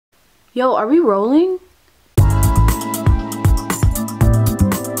Yo, are we rolling?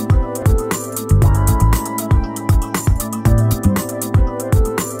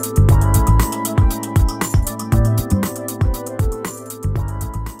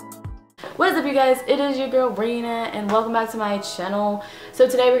 What is up, you guys? It is your girl Reena and welcome back to my channel. So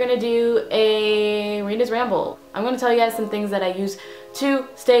today we're gonna do a Reena's Ramble. I'm gonna tell you guys some things that I use to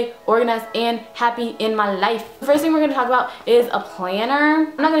stay organized and happy in my life. The first thing we're gonna talk about is a planner.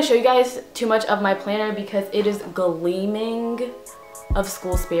 I'm not gonna show you guys too much of my planner because it is gleaming of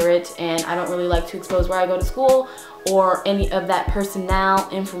school spirit and I don't really like to expose where I go to school or any of that personnel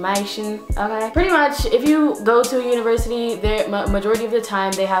information. Okay, pretty much if you go to a university, majority of the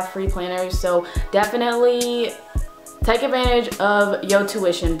time they have free planners, so definitely take advantage of your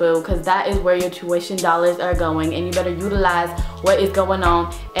tuition, boo, because that is where your tuition dollars are going and you better utilize what is going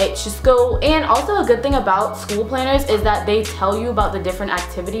on at your school. And also a good thing about school planners is that they tell you about the different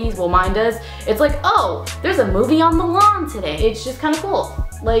activities. Well, mine does. It's like, oh, there's a movie on the lawn today. It's just kind of cool.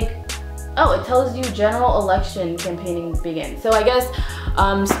 Like, oh, it tells you general election campaigning begins. So I guess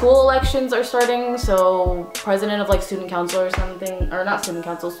school elections are starting, so president of like student council or something, or not student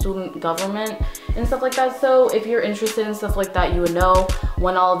council, student government and stuff like that. So if you're interested in stuff like that, you would know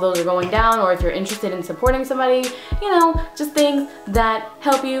when all of those are going down, or if you're interested in supporting somebody, you know, just things that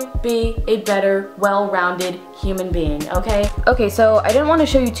help you be a better, well-rounded human being, okay? Okay, so I didn't want to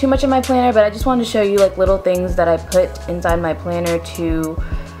show you too much of my planner, but I just wanted to show you like little things that I put inside my planner to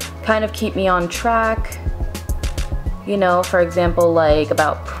kind of keep me on track. You know, for example, like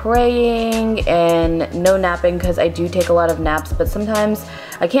about praying and no napping, because I do take a lot of naps, but sometimes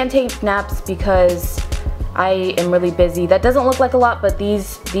I can't take naps because I am really busy. That doesn't look like a lot, but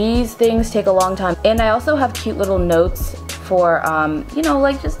these things take a long time. And I also have cute little notes for you know,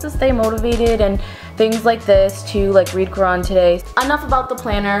 like just to stay motivated and things like this, to like read Quran today. Enough about the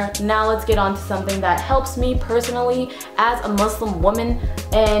planner. Now let's get on to something that helps me personally as a Muslim woman,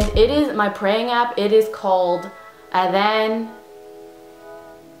 and it is my praying app. It is called Adhan.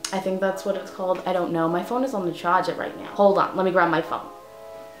 I think that's what it's called. I don't know. My phone is on the charger right now. Hold on, let me grab my phone.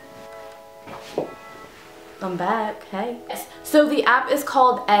 I'm back. Hey. Yes. So the app is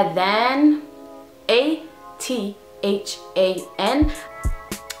called Adhan, A-T-H-A-N.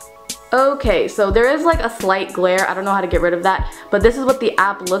 Okay, so there is like a slight glare. I don't know how to get rid of that, but this is what the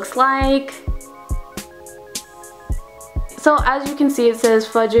app looks like. So as you can see, it says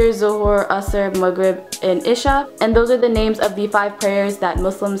Fajr, Zuhur, Asr, Maghrib, and Isha, and those are the names of the 5 prayers that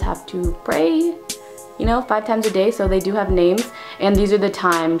Muslims have to pray, you know, 5 times a day. So they do have names, and these are the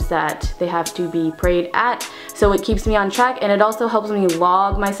times that they have to be prayed at. So it keeps me on track, and it also helps me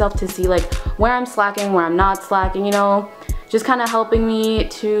log myself to see like where I'm slacking, where I'm not slacking, you know, just kind of helping me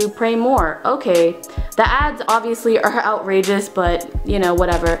to pray more. Okay, the ads obviously are outrageous, but you know,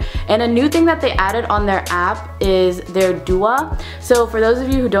 whatever. And a new thing that they added on their app is their dua. So for those of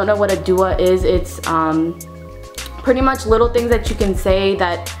you who don't know what a dua is, it's pretty much little things that you can say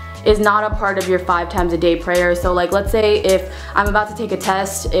that is not a part of your 5 times a day prayer. So like, let's say if I'm about to take a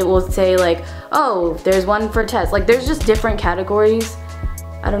test, it will say like, oh, there's one for test. Like there's just different categories.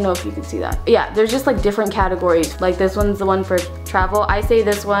 I don't know if you can see that. Yeah, there's just like different categories. Like this one's the one for travel. I say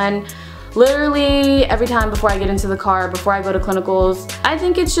this one literally every time before I get into the car, before I go to clinicals. I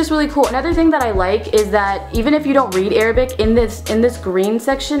think it's just really cool. Another thing that I like is that even if you don't read Arabic, in this green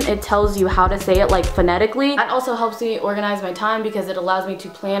section, it tells you how to say it like phonetically. That also helps me organize my time because it allows me to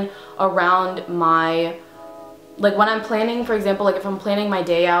plan around my, like when I'm planning, for example, like if I'm planning my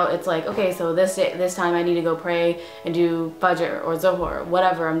day out, it's like, okay, so this time I need to go pray and do Fajr or Zuhur,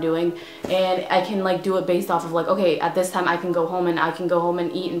 whatever I'm doing, and I can like do it based off of like, okay, at this time I can go home and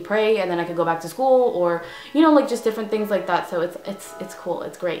eat and pray, and then I could go back to school, or you know, like just different things like that. So it's cool,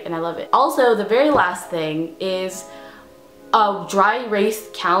 it's great, and I love it. Also, the very last thing is a dry erase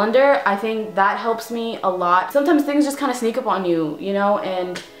calendar. I think that helps me a lot. Sometimes things just kind of sneak up on you, you know,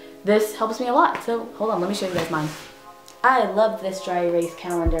 and this helps me a lot. So hold on, let me show you guys mine. I love this dry erase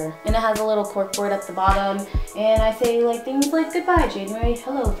calendar, and it has a little cork board at the bottom, and I say like things like goodbye January,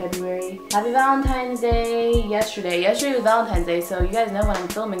 hello February, happy Valentine's Day. Yesterday was Valentine's Day, so you guys know when I'm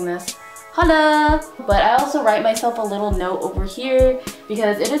filming this. Holla! But I also write myself a little note over here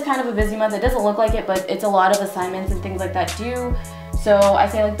because it is kind of a busy month. It doesn't look like it, but it's a lot of assignments and things like that due. So I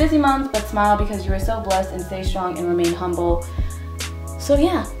say like busy month, but smile because you are so blessed, and stay strong and remain humble. So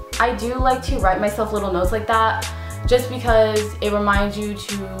yeah, I do like to write myself little notes like that just because it reminds you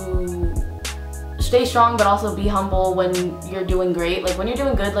to stay strong, but also be humble when you're doing great. Like when you're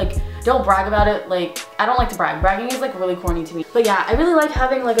doing good, like don't brag about it. Like I don't like to brag. Bragging is like really corny to me. But yeah, I really like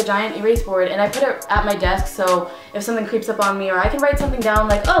having like a giant erase board, and I put it at my desk so if something creeps up on me, or I can write something down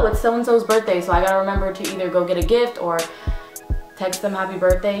like, oh, it's so-and-so's birthday, so I gotta remember to either go get a gift or text them happy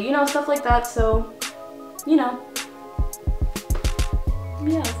birthday, you know, stuff like that. So, you know,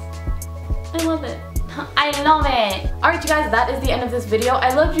 yes, I love it. I love it. Alright you guys, that is the end of this video.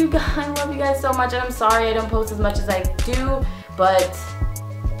 I love you guys so much, and I'm sorry I don't post as much as I do, but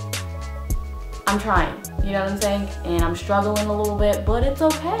I'm trying, you know what I'm saying? And I'm struggling a little bit, but it's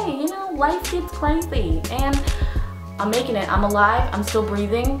okay, you know, life gets crazy, and I'm making it. I'm alive, I'm still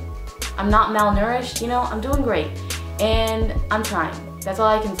breathing, I'm not malnourished, you know, I'm doing great, and I'm trying. That's all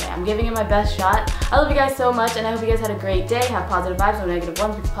I can say. I'm giving it my best shot. I love you guys so much, and I hope you guys had a great day. Have positive vibes, no negative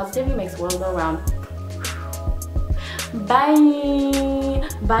ones, because positivity makes the world go round. Bye.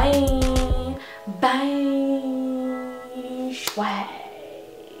 Bye. Bye. Swag.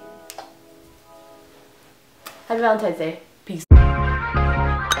 Happy Valentine's Day. Peace.